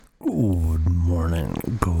Good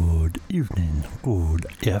morning, good evening, good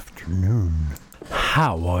afternoon.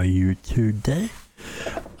 How are you today?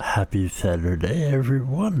 Happy Saturday,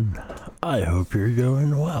 everyone. I hope you're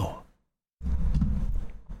doing well.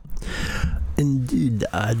 Indeed,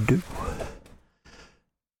 I do.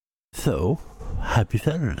 So, happy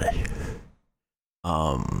Saturday.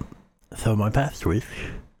 So my past week,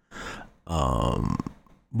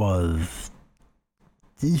 was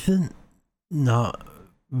decent, not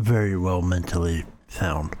very well mentally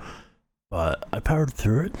sound, but I powered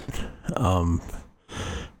through it.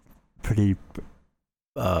 Pretty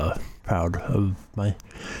proud of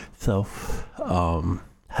myself.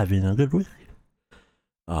 Having a good week.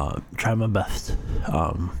 Try my best.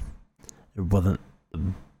 It wasn't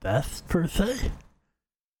the best per se,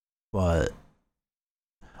 but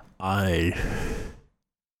I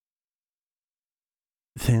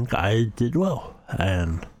think I did well,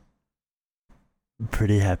 and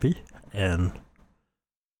pretty happy. And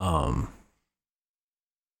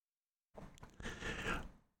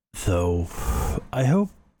so I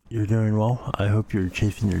hope you're doing well. I hope you're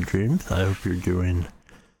chasing your dreams. I hope you're doing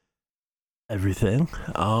everything.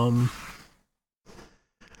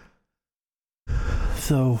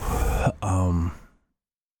 So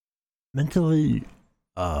mentally,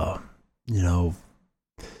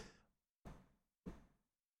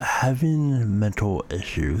 having mental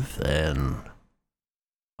issues and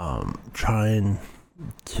trying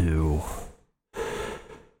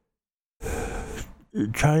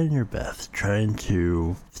your best, trying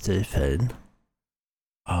to stay sane,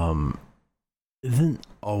 isn't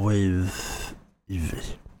always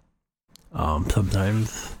easy.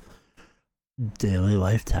 Sometimes daily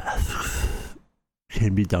life tasks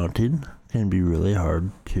can be daunting, can be really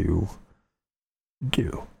hard to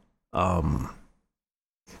do.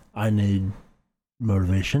 I need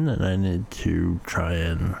motivation, and I need to try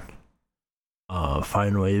and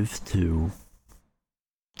find ways to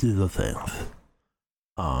do the things,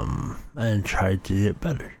 and try to get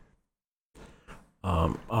better.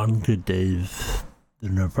 On good days,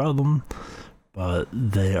 they're no problem, but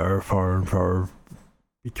they are far and far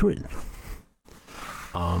between.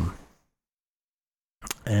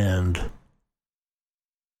 And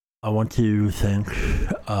I want to thank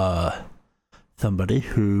somebody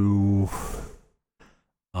who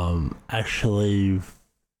actually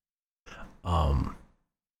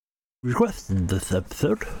requested this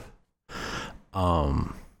episode.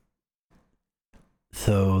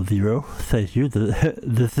 So Zero, thank you.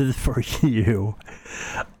 This is for you.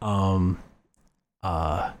 And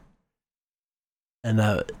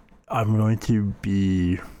that I'm going to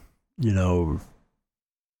be,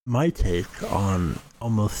 my take on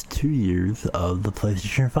almost 2 years of the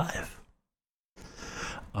PlayStation 5.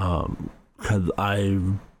 Because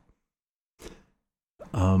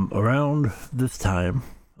around this time,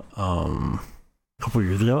 a couple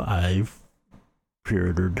years ago, I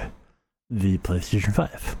pre-ordered the PlayStation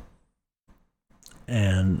 5.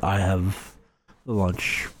 And I have the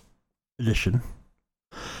launch edition.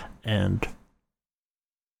 And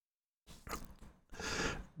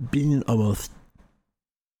being almost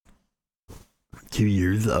 2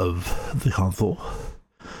 years of the console,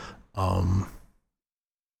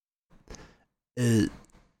 it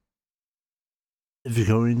is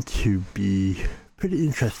going to be pretty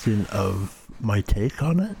interesting of my take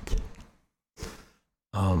on it,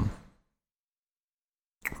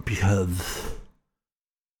 because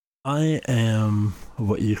I am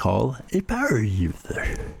what you call a power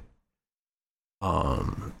user.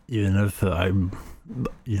 Even if I'm,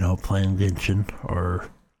 playing Genshin or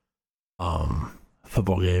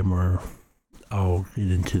football game, or I'll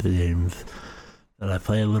get into the games that I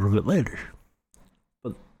play a little bit later.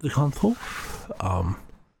 But the console,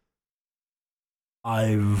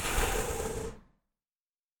 I've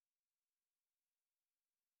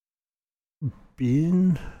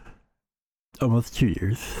been almost 2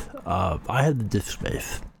 years. I had the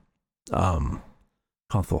disc-based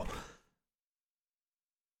console.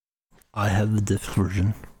 I had the disc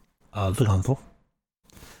version of the console,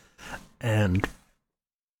 and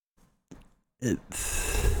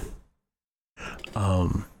it's I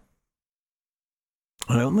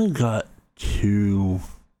only got 2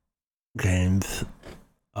 games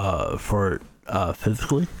for it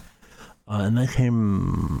physically, and they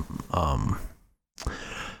came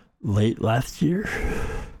late last year,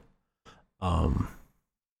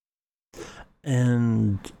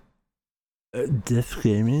 and disc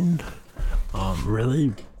gaming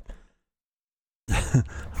really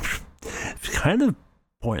it's kind of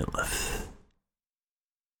pointless.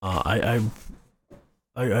 I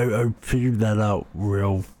figured that out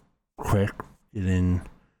real quick, getting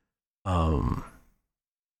Um,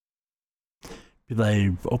 because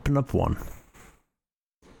I opened up one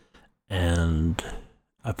and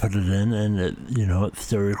I put it in, and it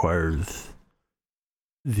still requires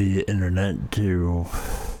the internet to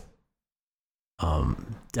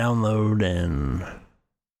download and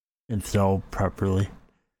install properly,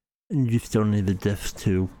 and you still need the disc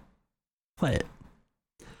to play it.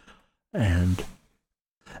 And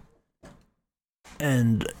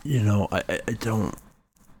I don't,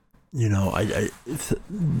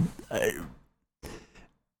 I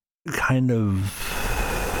kind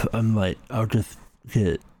of, I'm like, I'll just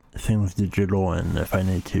get things digital, and if I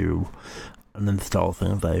need to uninstall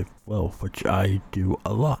things, I will, which I do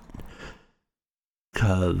a lot.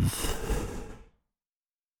 Because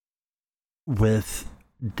with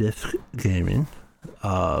disc gaming,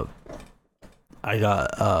 I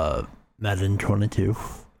got Madden 22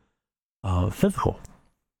 physical.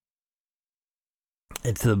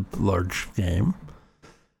 It's a large game.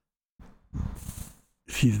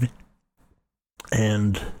 Excuse me.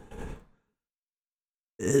 And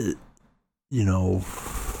it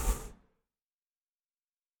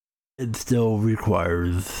still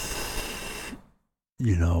requires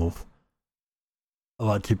a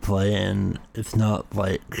lot to play, and it's not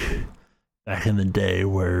like back in the day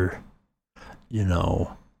where you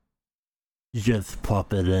just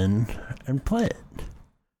plop it in and play it.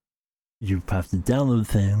 You have to download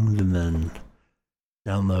things and then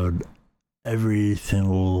download every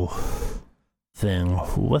single thing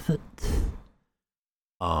with it.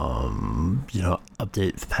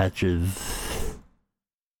 Updates, patches,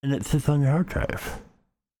 and it sits on your hard drive.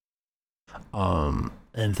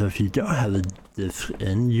 And so if you don't have the disc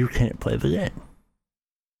in, you can't play the game.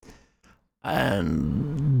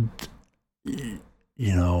 And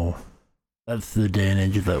that's the day and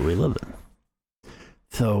age that we live in.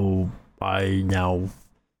 So I now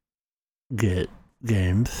get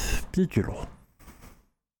games digital.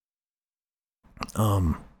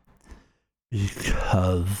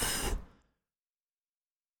 Because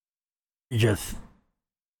it just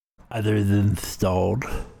either is installed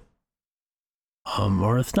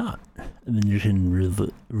or it's not, and then you can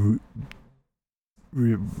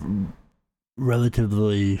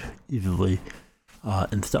relatively easily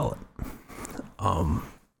install it.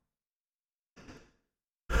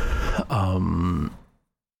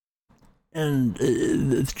 And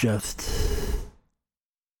it's just,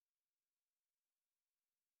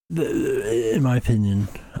 in my opinion,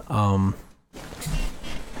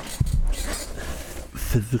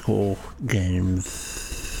 physical games.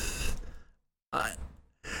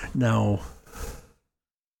 Now,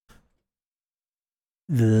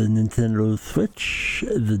 the Nintendo Switch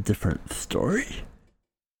is a different story.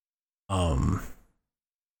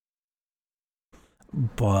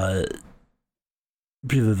 But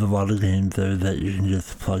because there's a lot of games there that you can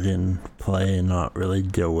just plug in, play, and not really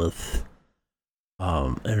deal with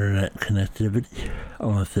internet connectivity,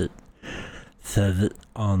 unless it says it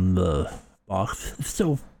on the box. It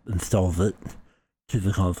still installs it to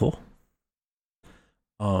the console.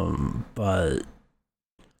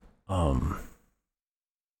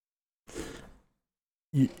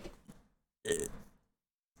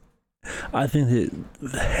 I think it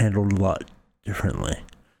handled a lot differently.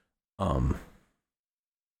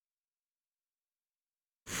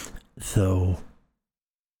 So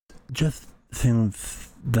just things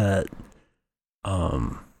that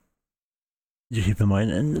you keep in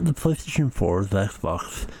mind, and the PlayStation 4, the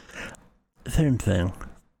Xbox, same thing,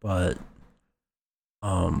 but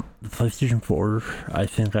the PlayStation 4, I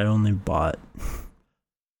think I only bought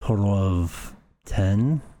a total of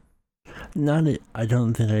 10. I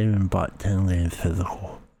don't think I even bought 10 games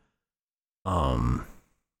physical.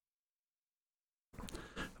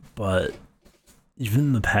 But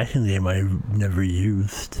even the packing game I never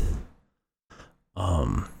used.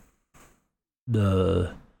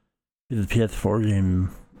 The PS4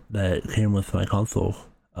 game that came with my console,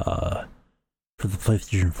 for the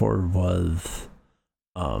PlayStation 4 was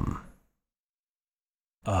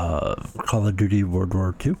Call of Duty World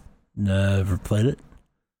War II. Never played it.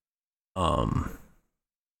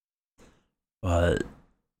 But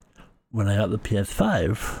when I got the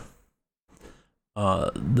PS5,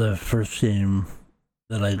 the first game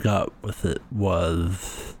that I got with it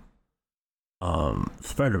was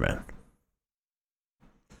Spider-Man.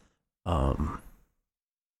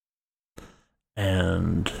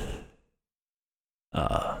 And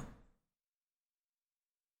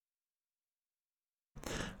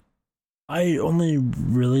I only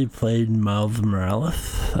really played Miles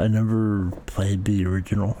Morales. I never played the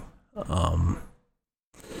original.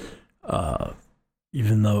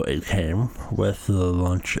 even though it came with the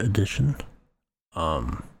launch edition.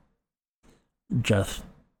 Just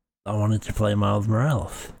I wanted to play Miles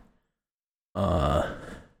Morales.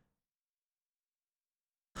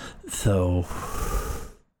 So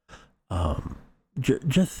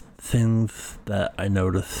just things that I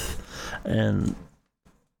notice, and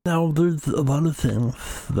now there's a lot of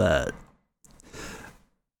things that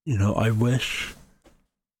I wish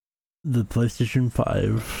the PlayStation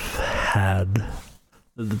 5 had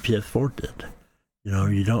that the PS4 did.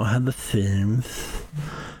 You don't have the themes,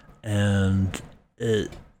 and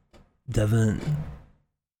it doesn't.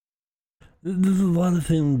 There's a lot of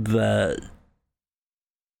things that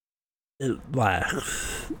it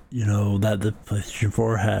lacks, that the PlayStation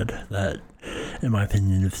 4 had, that, in my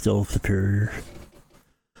opinion, is still superior.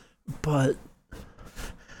 But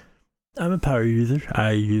I'm a power user.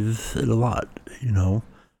 I use it a lot,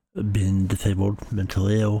 being disabled,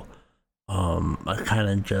 mentally ill. I kind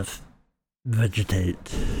of just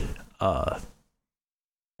vegetate,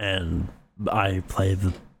 and I play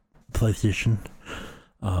the PlayStation.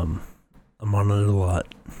 I'm on it a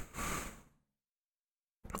lot.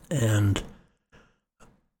 And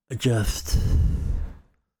I just,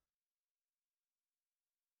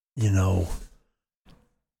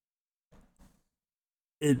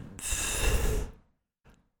 it's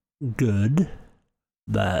good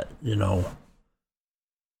that,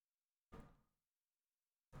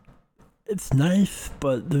 it's nice,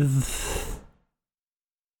 but there's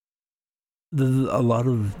a lot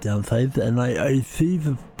of downsides, and I see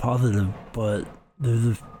the positive, but there's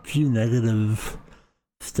a few negative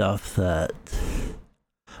stuff that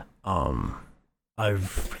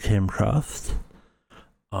I've came across,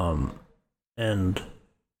 and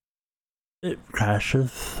it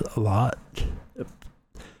crashes a lot.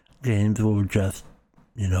 Games will just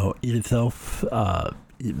eat itself,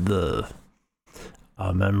 eat the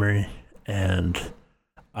memory, and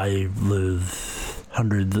I lose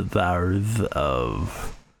hundreds of hours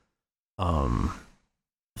of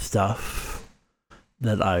stuff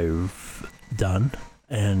that I've done.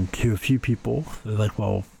 And to a few people, they're like,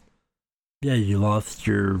 well, yeah, you lost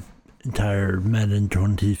your entire Madden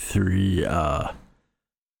 23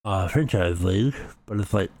 franchise league. But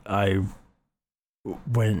it's like, I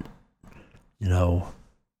went,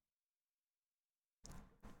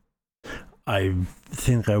 I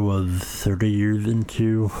think I was 30 years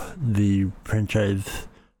into the franchise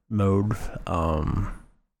mode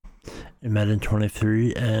in Madden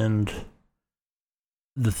 23, and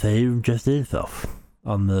the save just did itself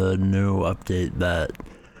on the new update that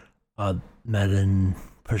Madden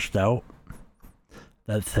pushed out.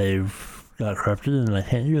 That save got corrupted and I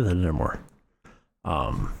can't use it anymore.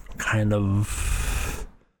 Kind of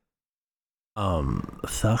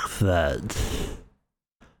sucks that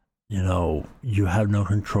you have no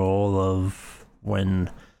control of when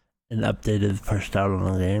an update is pushed out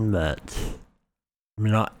on a game that you may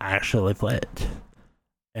not actually play it,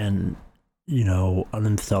 and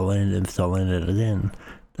uninstalling and installing it again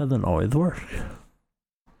doesn't always work.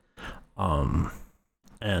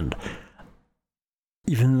 And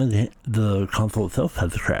even the console itself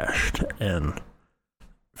has crashed and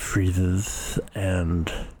freezes,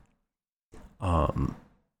 and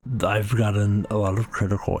I've gotten a lot of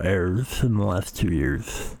critical errors in the last 2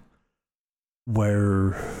 years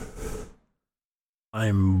where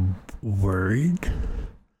I'm worried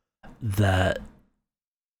that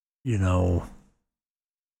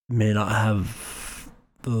may not have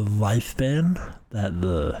the lifespan that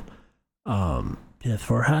the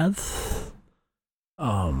PS4 has.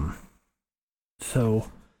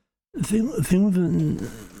 So things in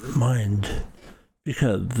mind,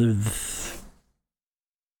 because there's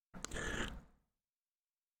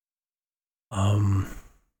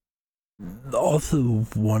also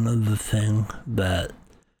one other thing that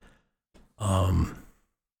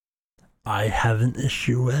I have an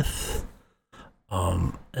issue with,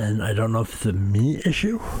 and I don't know if it's a me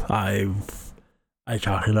issue. I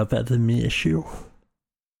chalk it up as a me issue,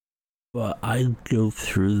 but I go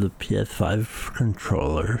through the PS5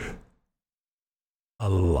 controller a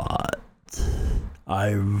lot.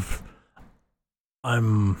 I'm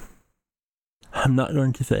not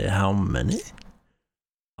going to say how many,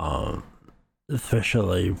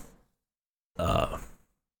 especially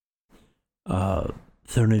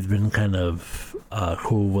Sony's been kind of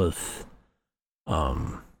cool with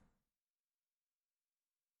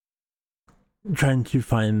trying to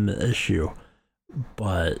find the issue,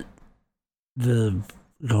 but the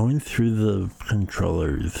going through the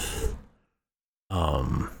controllers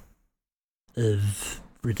is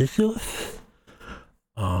ridiculous.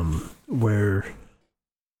 Where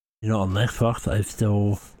on the Xbox, I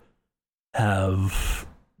still have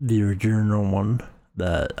the original one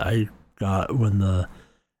that I got when the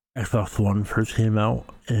Xbox One first came out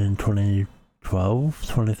in 2012,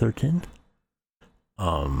 2013.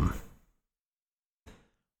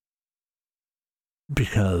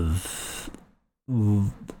 Because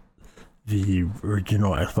the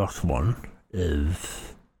original Xbox One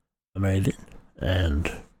is amazing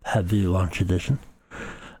and had the launch edition.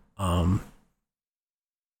 The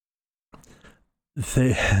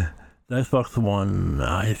Xbox One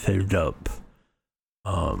I saved up.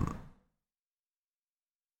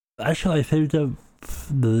 Actually, I saved up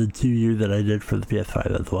the 2 years that I did for the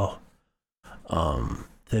PS5 as well.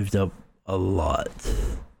 Saved up a lot.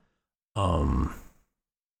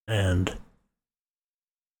 And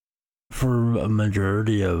for a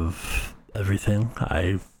majority of everything,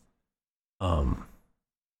 I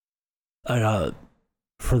got,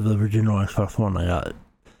 for the original Xbox One, I got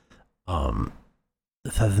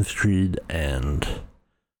Assassin's Creed and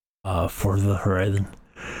Forza Horizon.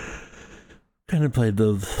 Kind of played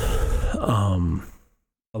those a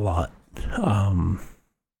lot.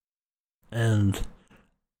 And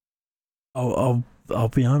I'll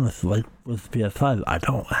be honest, like with PS5, I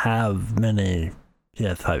don't have many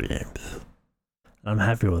PS5 games. I'm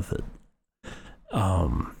happy with it.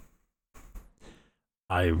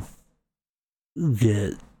 I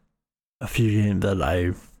get a few games that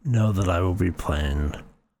I know that I will be playing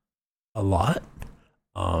a lot.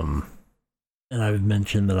 And I've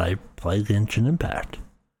mentioned that I play Genshin Impact.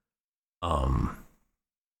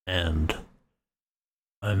 And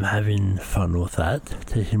I'm having fun with that,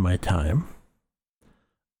 taking my time.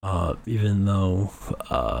 Even though,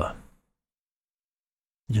 I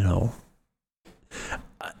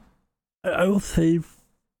will say,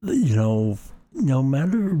 no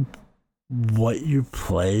matter what you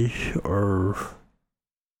play or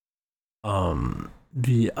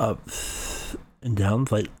the ups and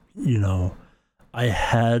downs, like, I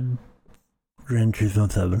had Gran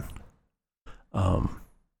Turismo 7. I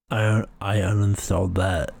uninstalled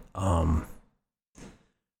that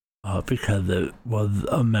because it was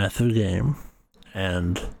a massive game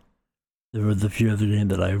and there was a few other games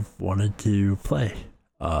that I wanted to play.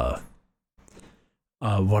 One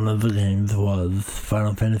of the games was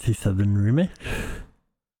Final Fantasy VII Remake.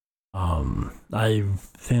 I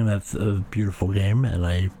think that's a beautiful game and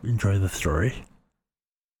I enjoy the story.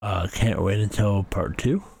 Can't wait until part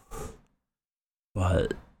 2.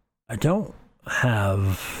 But I don't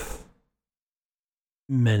have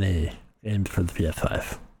many games for the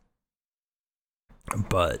PS5.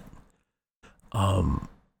 But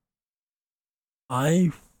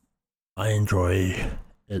I enjoy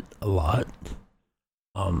it a lot.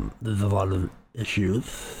 There's a lot of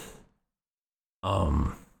issues.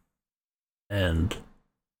 And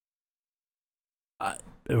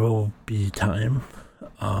it will be time.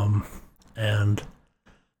 And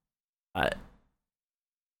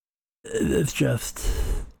it's just,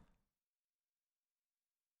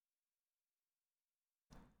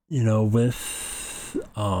 with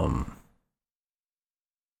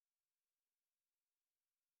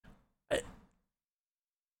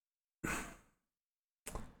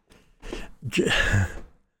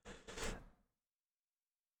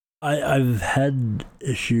I've had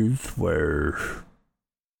issues where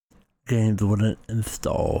games wouldn't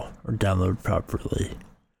install or download properly.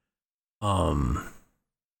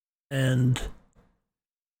 And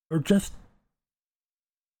or just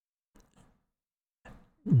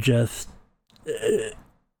it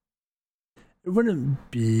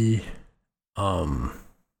wouldn't be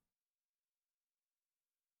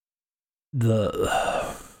the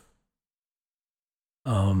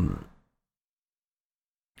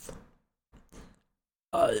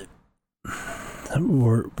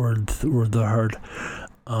words are hard.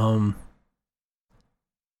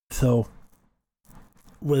 So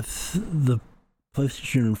with the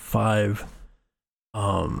PlayStation 5,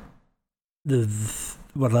 this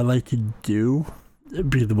what I like to do,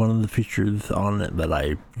 because one of the features on it that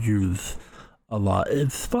I use a lot is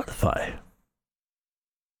Spotify.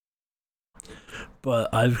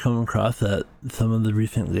 But I've come across that some of the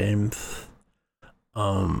recent games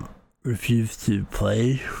refuse to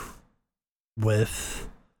play with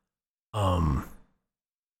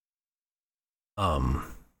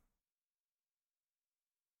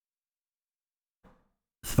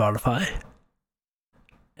Spotify,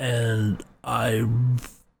 and I'm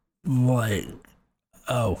like,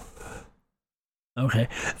 oh, okay,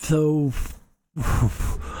 so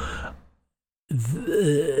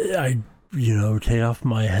I take off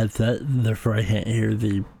my headset, therefore I can't hear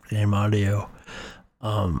the game audio.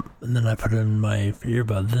 And then I put in my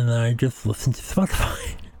earbuds and I just listen to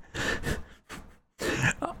Spotify.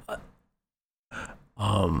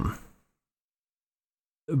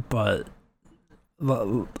 But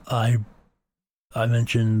I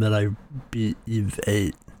mentioned that I beat Eve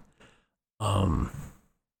 8. That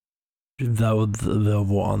was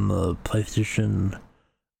available on the PlayStation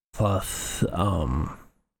Plus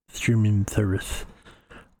streaming service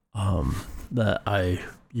that I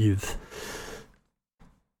use.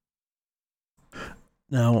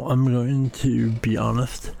 Now, I'm going to be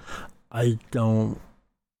honest, I don't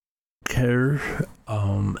care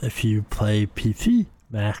if you play PC,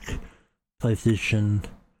 Mac, PlayStation,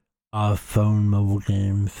 phone, mobile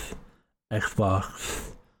games,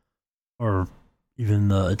 Xbox, or even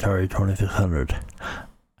the Atari 2600.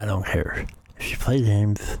 I don't care. If you play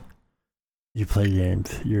games, you play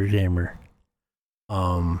games. You're a gamer.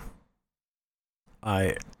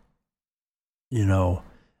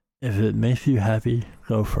 If it makes you happy,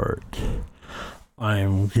 go for it.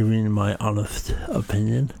 I'm giving my honest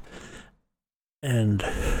opinion. And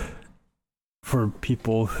for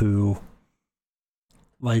people who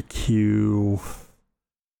like to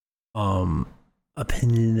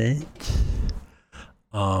opinionate,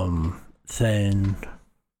 saying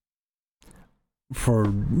for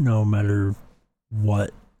no matter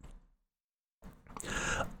what,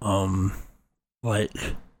 like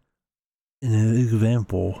in an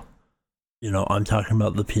example, I'm talking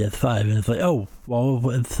about the PS5 and it's like, oh, well,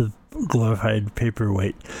 it's a glorified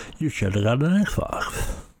paperweight, you should have got an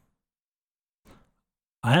Xbox.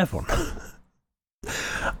 I have one.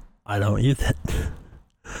 I don't use it.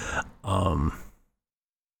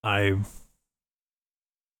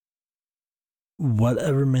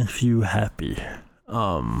 Whatever makes you happy,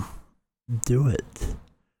 do it.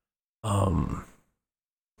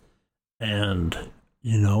 And,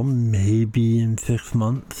 maybe in 6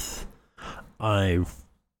 months, I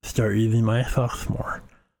start using my Xbox more.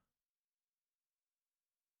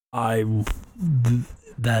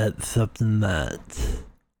 That's something that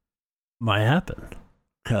might happen,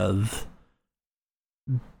 because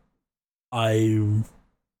I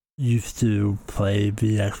used to play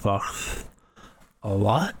the Xbox a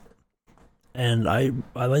lot, and I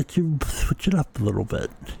like to switch it up a little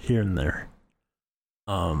bit here and there,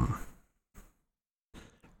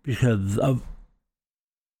 because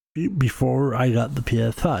before I got the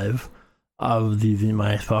PS5, I was using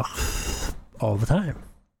my Xbox all the time.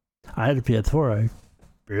 I had a PS4, I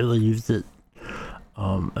barely used it,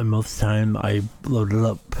 and most of the time I loaded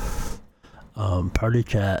up Party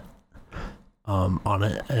Chat on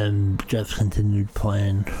it and just continued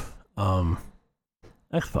playing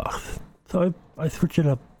Xbox. So I switch it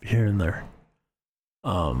up here and there.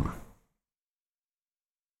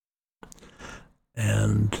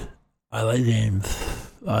 And I like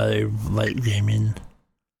games. I like gaming.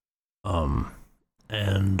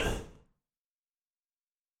 And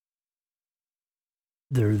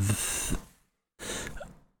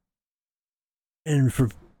for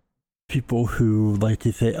people who like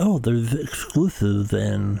to say, oh, there's exclusives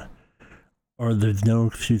or there's no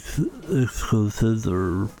exclusives,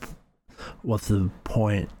 or what's the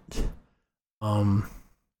point?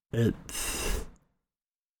 It's,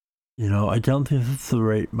 I don't think it's the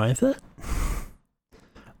right mindset.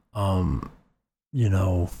 The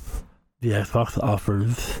Xbox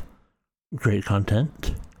offers great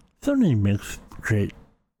content. Sony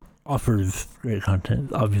offers great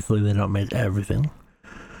content. Obviously, they don't make everything.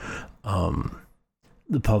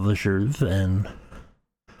 The publishers, and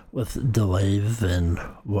with delays and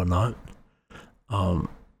whatnot,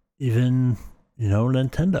 even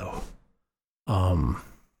Nintendo,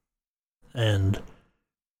 and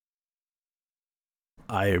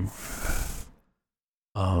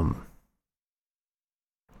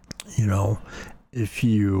if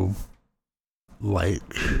you like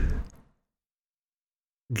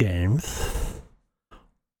games,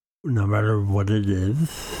 no matter what it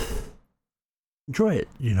is, enjoy it.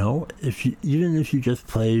 Even if you just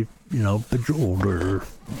play, Bejeweled or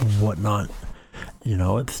whatnot,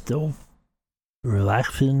 it's still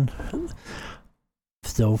relaxing,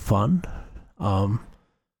 still fun.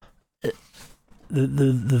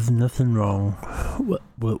 There's nothing wrong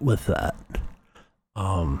with that.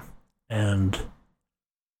 And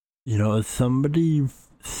if somebody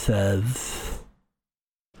says,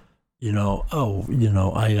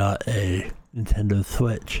 I got a Nintendo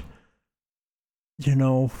Switch,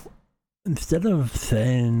 instead of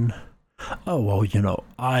saying, oh, well,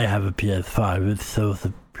 I have a PS5, it's so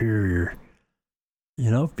superior,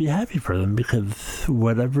 be happy for them, because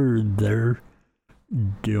whatever they're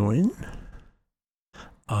doing,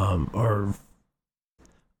 or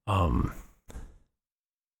Um,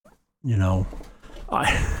 you know,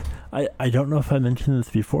 I don't know if I mentioned this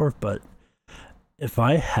before, but if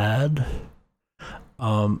I had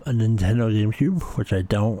a Nintendo GameCube, which I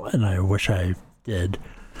don't, and I wish I did,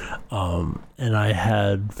 and I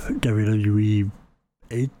had WWE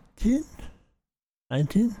 18,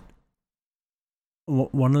 19,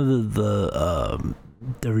 one of the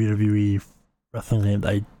WWE wrestling games.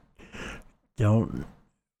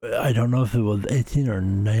 I don't know if it was 18 or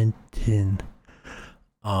 19.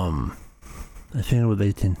 I think it was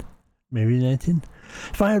 18, maybe 19.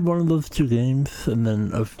 If I had one of those two games and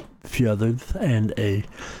then a few others and a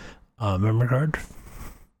memory card,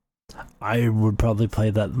 I would probably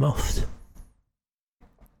play that the most.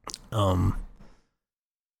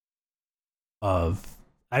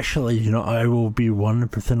 Actually, I will be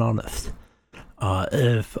 100% honest.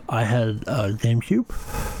 If I had a GameCube,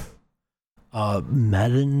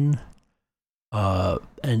 Madden, and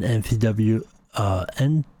NCAA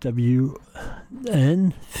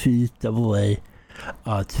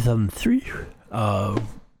 2003,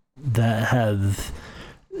 that has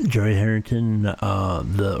Joey Harrington,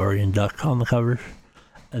 the Oregon Duck, on the cover,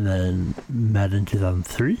 and then Madden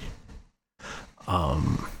 2003.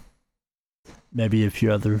 Maybe a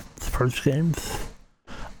few other sports games,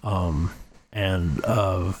 and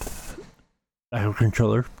backup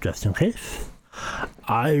controller just in case.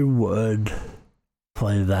 I would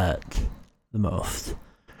play that the most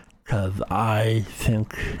because I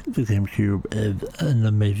think the GameCube is an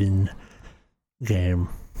amazing game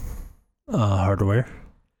hardware,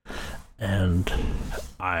 and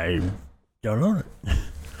I don't own it.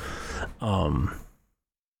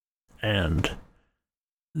 And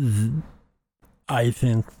I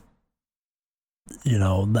think,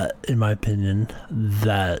 that, in my opinion,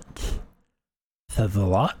 that says a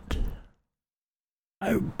lot.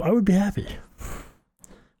 I would be happy.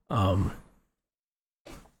 And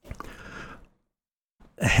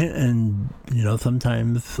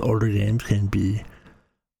sometimes older games can be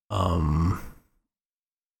the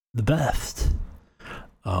best.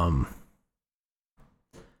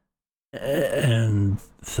 And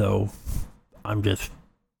so I'm just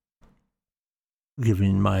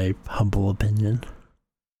giving my humble opinion.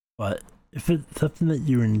 But if it's something that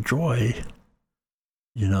you enjoy,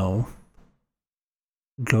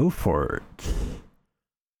 go for it.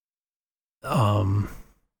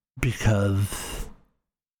 Because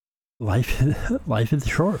life is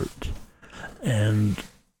short, and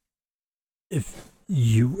if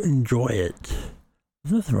you enjoy it,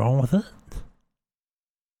 there's nothing wrong with it.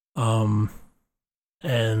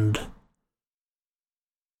 And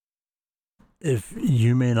if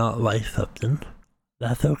you may not like something,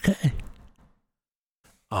 that's okay.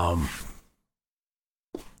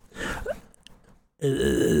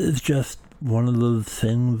 It's just one of those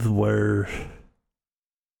things where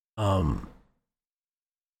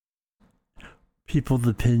people's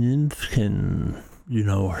opinions can,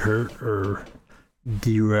 hurt or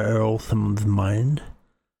derail someone's mind,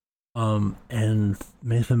 and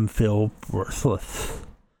make them feel worthless.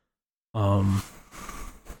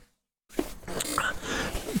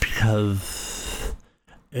 Because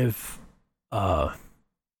if, I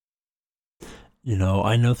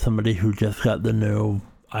know somebody who just got the new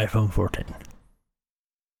iPhone 14.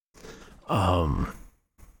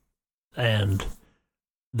 And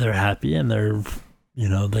they're happy, and they're,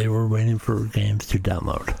 they were waiting for games to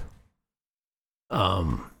download.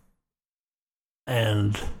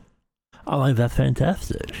 And I'm like, that's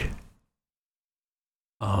fantastic.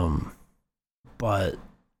 But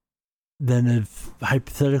then if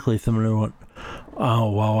hypothetically someone went,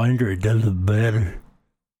 oh, well, Android does it better.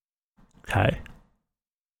 Okay.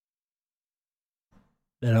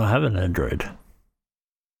 They don't have an Android.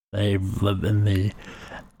 They live in the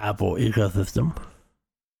Apple ecosystem.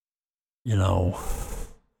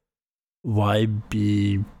 Why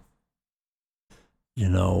be,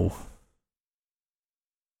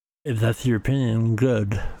 if that's your opinion,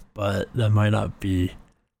 good, but that might not be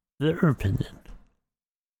their opinion.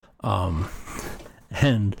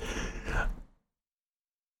 And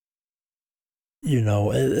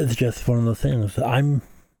it's just one of the things.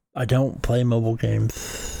 I don't play mobile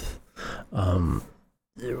games. I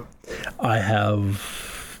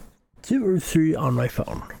have 2 or 3 on my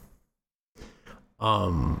phone.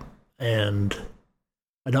 And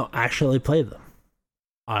I don't actually play them.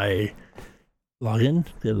 I log in,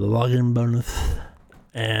 get the login bonus,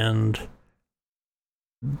 and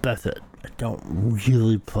that's it. I don't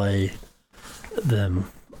really play them,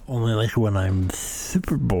 only like when I'm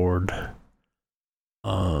super bored.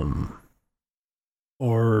 Or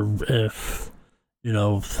if,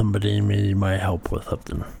 somebody needed my help with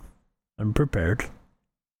something. I'm prepared,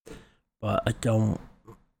 but I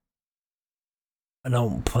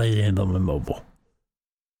don't play games on my mobile.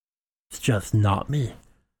 It's just not me.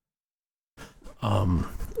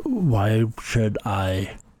 Why should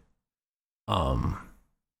I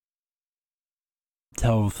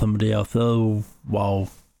tell somebody else, oh, well,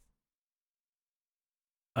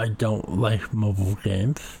 I don't like mobile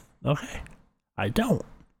games? Okay, I don't.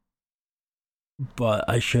 But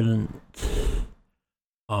I shouldn't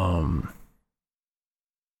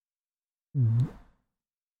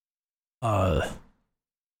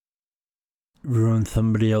ruin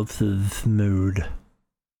somebody else's mood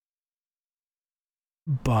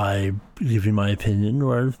by giving my opinion,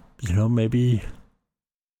 where maybe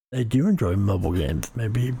they do enjoy mobile games.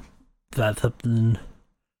 Maybe that's something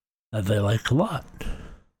that they like a lot.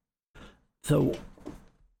 So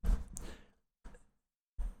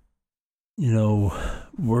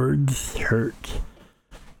words hurt,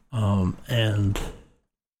 and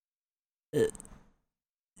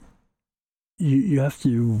you have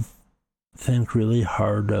to think really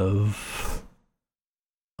hard of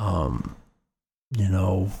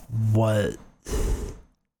what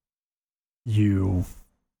you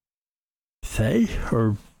say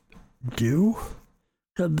or do.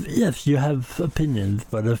 Because yes, you have opinions,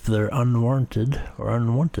 but if they're unwarranted or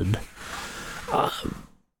unwanted,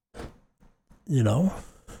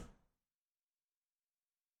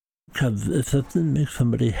 because if something makes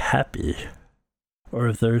somebody happy, or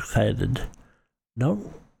if they're excited,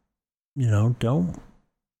 don't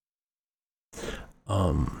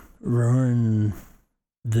ruin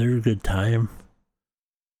their good time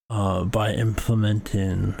by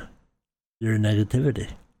implementing your negativity.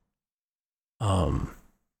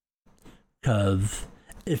 Because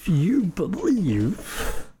if you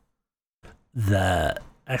believe that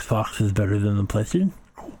Xbox is better than the PlayStation,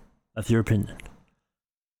 that's your opinion.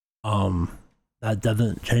 That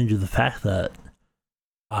doesn't change the fact that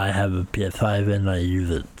I have a PS5 and I use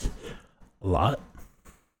it a lot.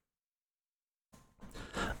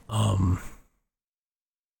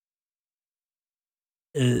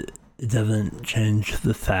 It doesn't change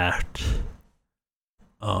the fact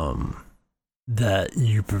that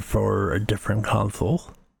you prefer a different console,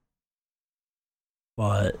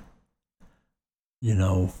 but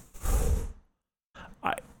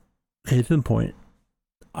case in point,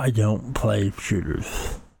 I don't play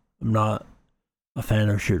shooters. I'm not a fan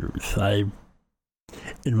of shooters.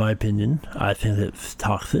 In my opinion, I think it's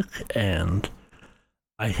toxic and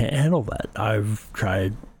I can't handle that. I've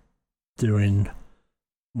tried doing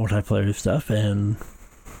multiplayer stuff and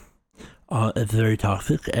it's very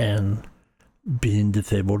toxic, and being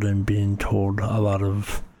disabled and being told a lot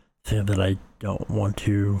of things that I don't want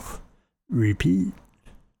to repeat.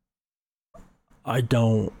 I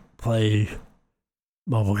don't play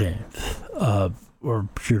mobile games or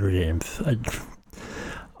shooter games. I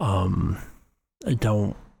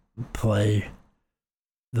don't play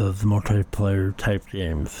those multiplayer type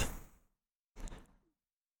games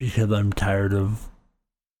because I'm tired of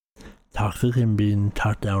toxic and being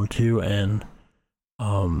talked down to, and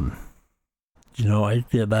I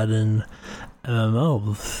get that in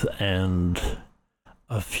MMOs and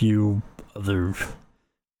a few other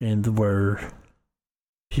games where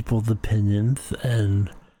people's opinions and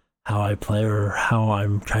how I play or how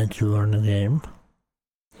I'm trying to learn a game.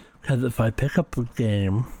 Because if I pick up a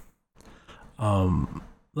game,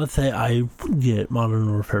 let's say I get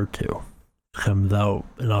Modern Warfare 2, it comes out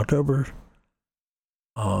in October,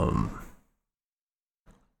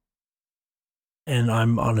 and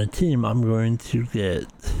I'm on a team, I'm going to get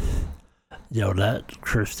yelled at,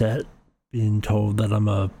 cursed at, being told that I'm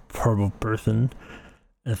a horrible person.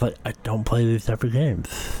 And it's like, I don't play these type of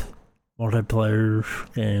games. Multiplayer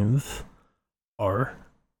games are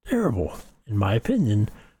terrible, in my opinion,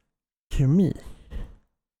 to me.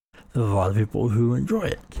 There's a lot of people who enjoy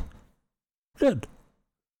it. Good.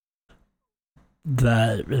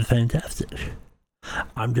 That is fantastic.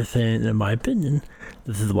 I'm just saying, in my opinion,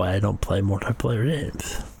 this is why I don't play multiplayer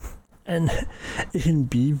games. And it can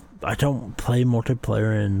be, I don't play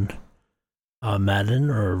multiplayer in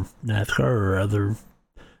Madden or NASCAR or other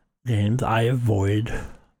games. I avoid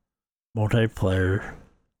multiplayer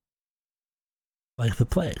like the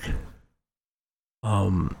plague.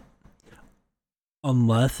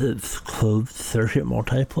 Unless it's closed circuit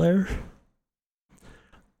multiplayer.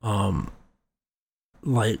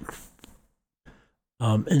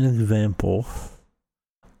 An example,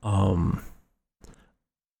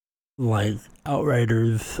 like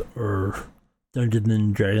Outriders or Dungeons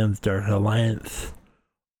and Dragons Dark Alliance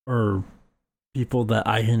or people that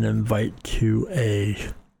I can invite to a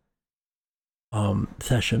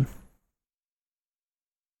session,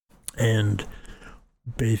 and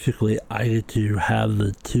basically I get to have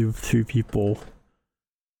the 2-3 people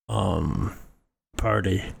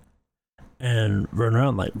party and run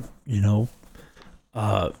around like,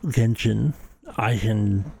 Genshin. I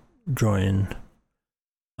can join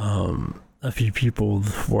a few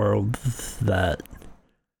people's worlds that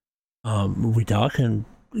we talk and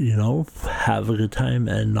have a good time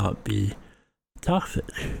and not be toxic.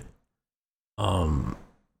 But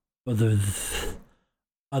there's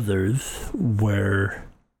others where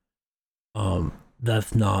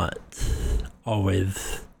that's not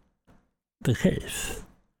always the case.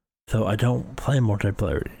 So I don't play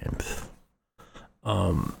multiplayer games.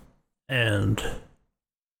 And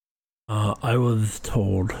I was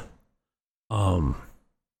told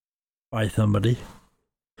by somebody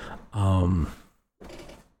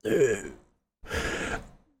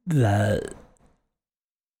that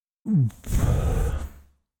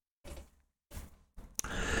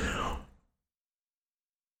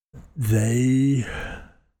they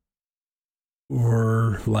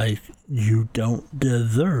were like, you don't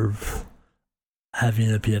deserve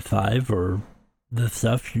having a PS5 or this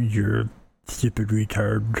stuff, you're stupid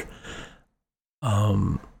retard.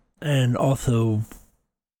 And also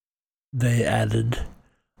they added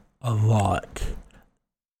a lot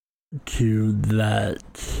to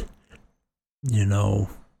that,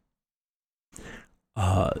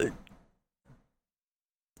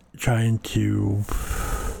 trying to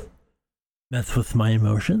mess with my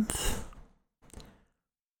emotions.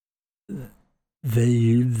 They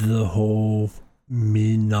use the whole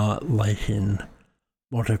me not liking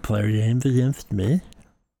multiplayer games against me,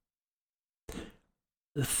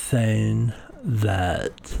 saying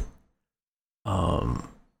that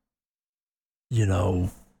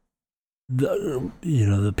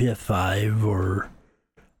the PS5 or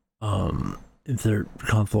insert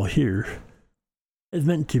console here is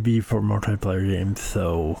meant to be for multiplayer games,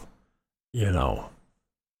 so give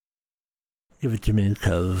it to me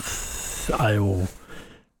because I will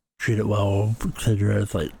treat it well, consider it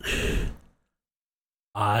as like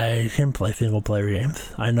I can play single player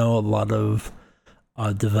games. I know a lot of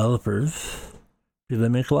developers, because they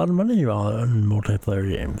make a lot of money on multiplayer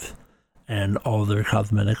games and all their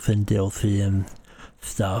cosmetics and DLC and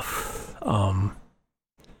stuff. A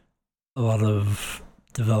lot of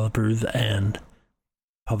developers and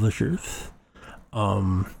publishers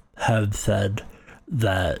have said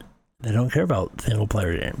that they don't care about single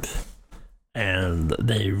player games, and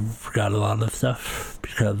they've got a lot of stuff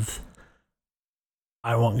because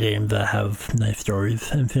I want games that have nice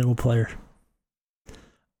stories and single player.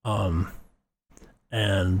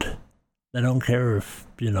 And they don't care if,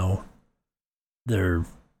 they're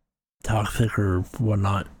toxic or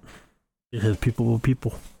whatnot, because people are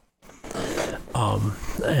people.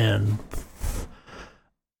 And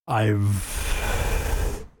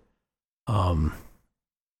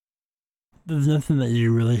there's nothing that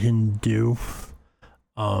you really can do,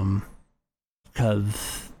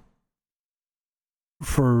 because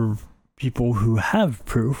for people who have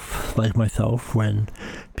proof, like myself, when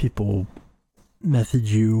people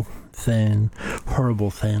message you saying horrible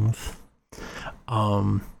things,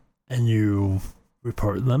 and you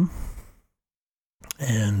report them,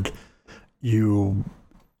 and you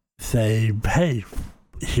say, hey,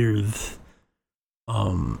 here's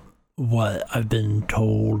what I've been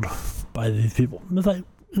told by these people. It's like,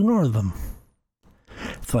 ignore them.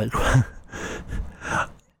 It's like,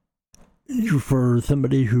 for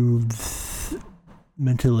somebody who's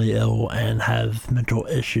mentally ill and has mental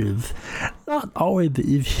issues, not always the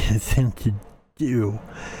easiest thing to do.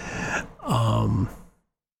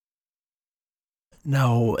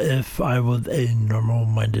 Now, if I was a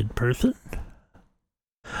normal-minded person,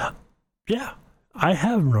 yeah, I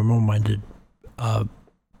have normal-minded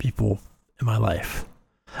people in my life,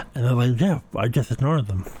 and they're like, yeah, I just ignore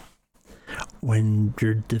them. When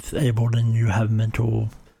you're disabled and you have mental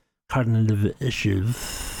cognitive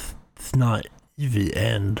issues, it's not easy,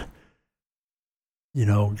 and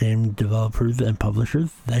game developers and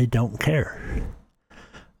publishers, they don't care.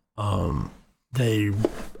 They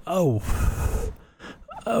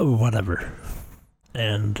whatever.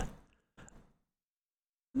 And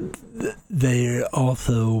they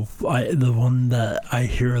also, the one that I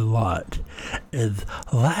hear a lot is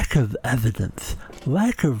lack of evidence,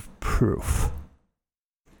 lack of proof.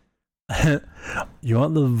 You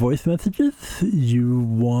want the voice messages? You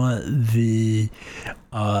want the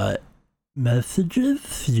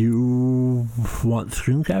messages? You want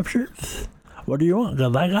screen captures? What do you want?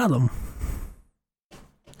 Because I got them.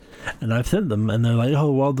 And I've sent them, and they're like,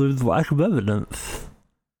 oh, well, there's lack of evidence.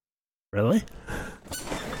 Really?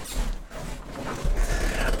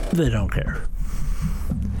 They don't care.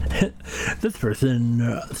 This person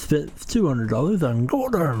spent $200 on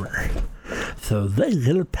gold armor, so they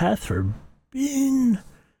get a pass for being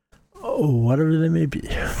whatever they may be,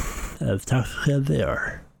 as toxic as they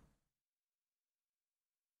are.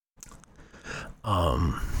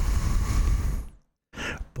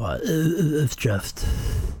 But it's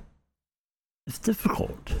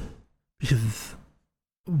difficult because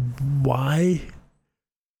why?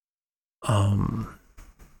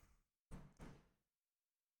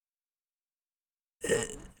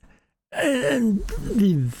 And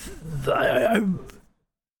these, I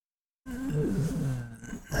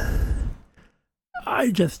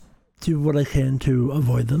just do what I can to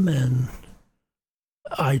avoid them, and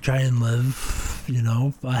I try and live,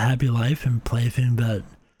 a happy life and play things that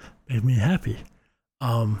make me happy.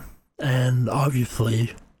 And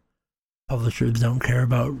obviously, publishers don't care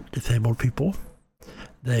about disabled people.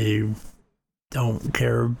 They don't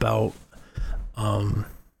care about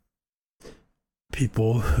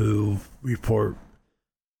people who report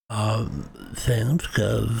things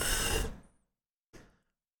because,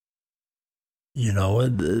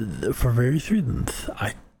 for various reasons.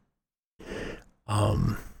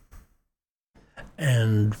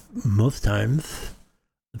 And most times,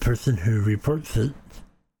 the person who reports it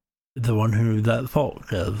is the one who's at fault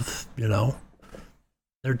because,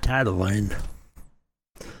 they're tattling.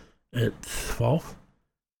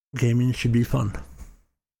 Gaming should be fun.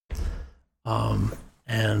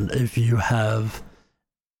 And if you have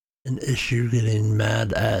an issue getting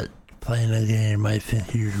mad at playing a game, I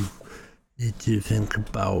think you need to think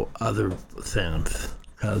about other things,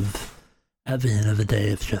 because at the end of the day,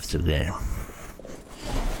 it's just a game.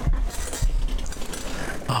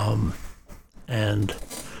 And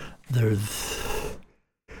there's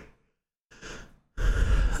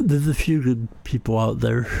a few good people out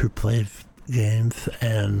there who play games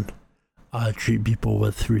and treat people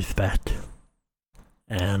with respect.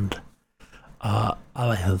 And I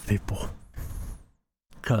like those people,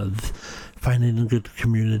 because finding a good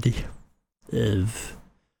community is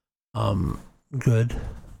good,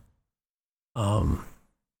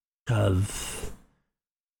 because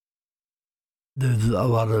there's a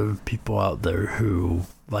lot of people out there who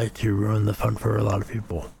like to ruin the fun for a lot of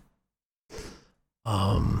people.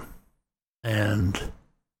 And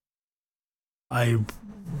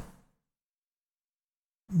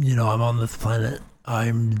I'm on this planet.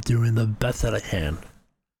 I'm doing the best that I can.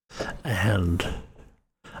 And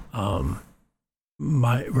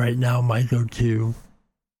right now my go-to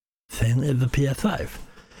thing is the PS5.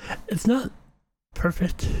 It's not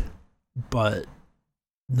perfect, but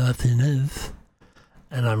nothing is.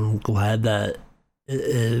 And I'm glad that it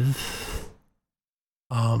is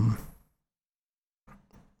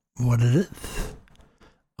what it is.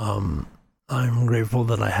 I'm grateful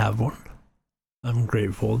that I have one. I'm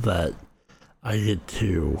grateful that I get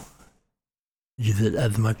to use it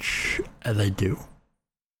as much as I do.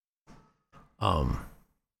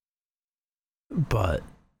 But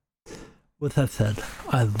with that said,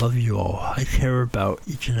 I love you all. I care about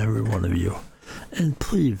each and every one of you. And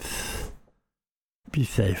please be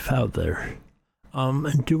safe out there.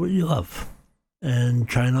 And do what you love. And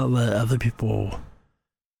try not to let other people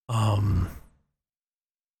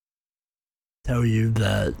tell you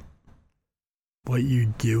that what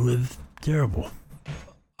you do is terrible.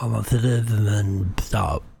 Unless it is, and then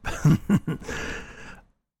stop.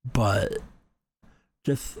 But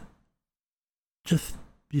just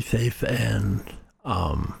be safe, and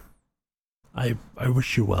I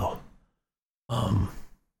wish you well.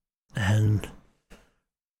 And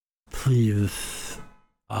please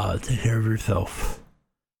take care of yourself.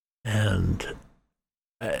 And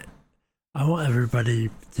I want everybody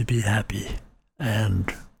to be happy,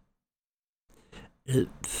 and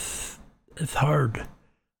it's hard.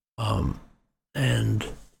 And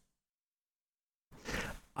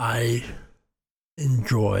I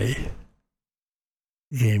enjoy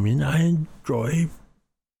gaming. I enjoy,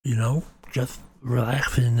 just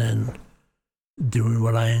relaxing and doing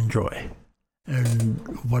what I enjoy. And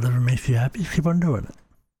whatever makes you happy, keep on doing it.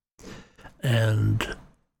 And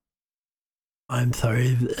I'm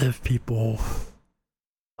sorry if people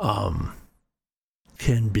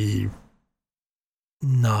can be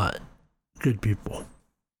not good people.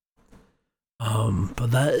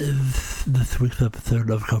 But that is this week's episode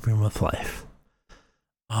of Coping with Life.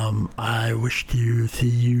 I wish to see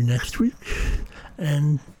you next week,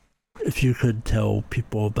 and if you could tell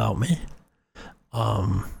people about me,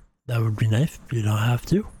 that would be nice. You don't have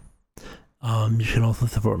to. You can also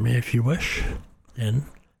support me if you wish, and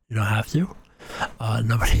you don't have to.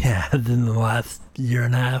 Nobody has in the last year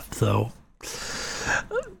and a half, so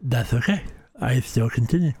that's okay. I still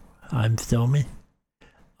continue. I'm still me.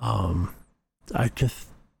 I just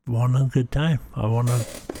want a good time. I want to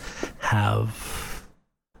have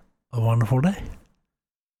a wonderful day.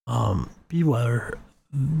 Be well,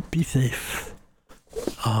 be safe,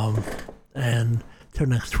 and till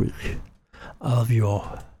next week. I love you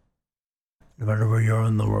all, no matter where you are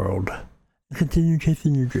in the world, and continue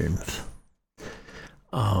chasing your dreams.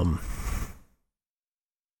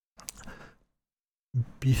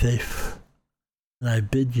 Be safe, and I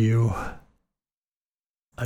bid you